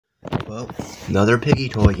Well, another Piggy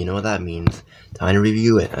toy, you know what that means. Time to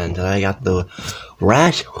review it. And I got the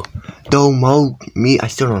Rash I still don't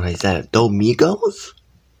know how to say it. DoughMigos?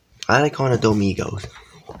 I like calling it DoughMigos.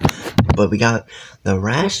 But we got the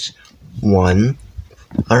Rash one.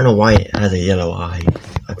 I don't know why it has a yellow eye.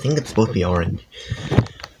 I think it's supposed to be orange.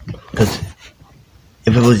 Because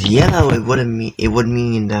if it was yellow, it would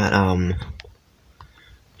mean that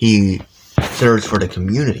he serves for the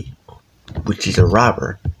community, which he's a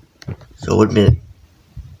robber. So it would have been.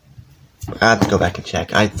 I have to go back and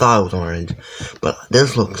check. I thought it was orange, but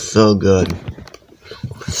this looks so good,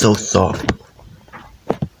 so soft.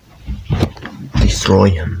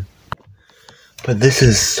 Destroy him. But this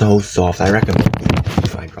is so soft. I recommend.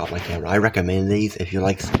 If I drop my camera, I recommend these. If you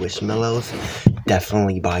like Squishmallows,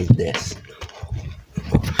 definitely buy this.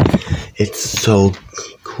 It's so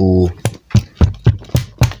cool.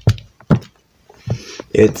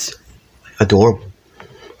 It's adorable.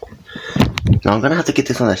 Now I'm gonna have to get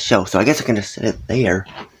this on the shelf, so I guess I can just set it there.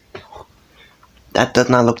 That does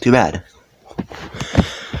not look too bad.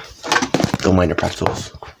 Don't mind the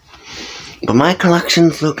pretzels. But my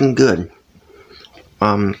collection's looking good.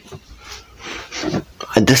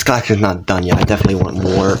 This collection's not done yet. I definitely want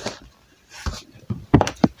more.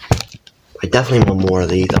 I definitely want more of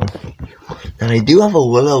these. And I do have a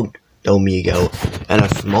Willow DoughMigo and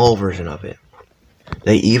a small version of it.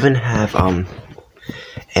 They even have a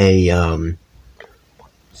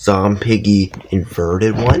Piggy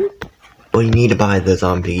inverted one, but you need to buy the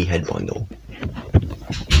Piggy head bundle.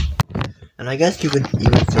 And I guess you can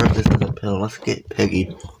even serve this as a pillow. Let's get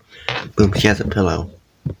Piggy. Boom, she has a pillow.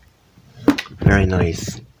 Very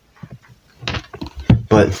nice.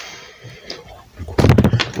 But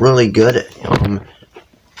really good.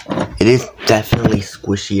 It is definitely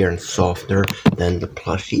squishier and softer than the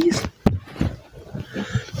plushies.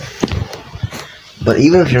 But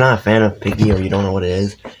even if you're not a fan of Piggy or you don't know what it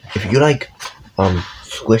is, if you like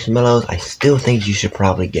Squishmallows, I still think you should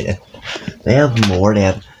probably get it. They have more. They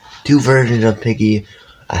have two versions of Piggy,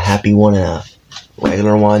 a happy one and a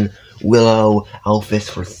regular one. Willow, Elvis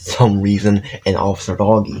for some reason, and Officer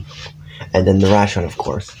Doggy. And then the Rash one, of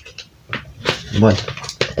course. And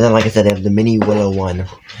then, like I said, they have the mini Willow one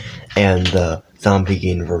and the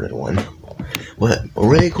Piggy inverted one. But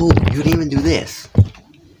really cool, you can even do this.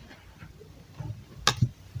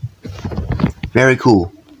 Very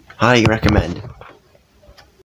cool. Highly recommend.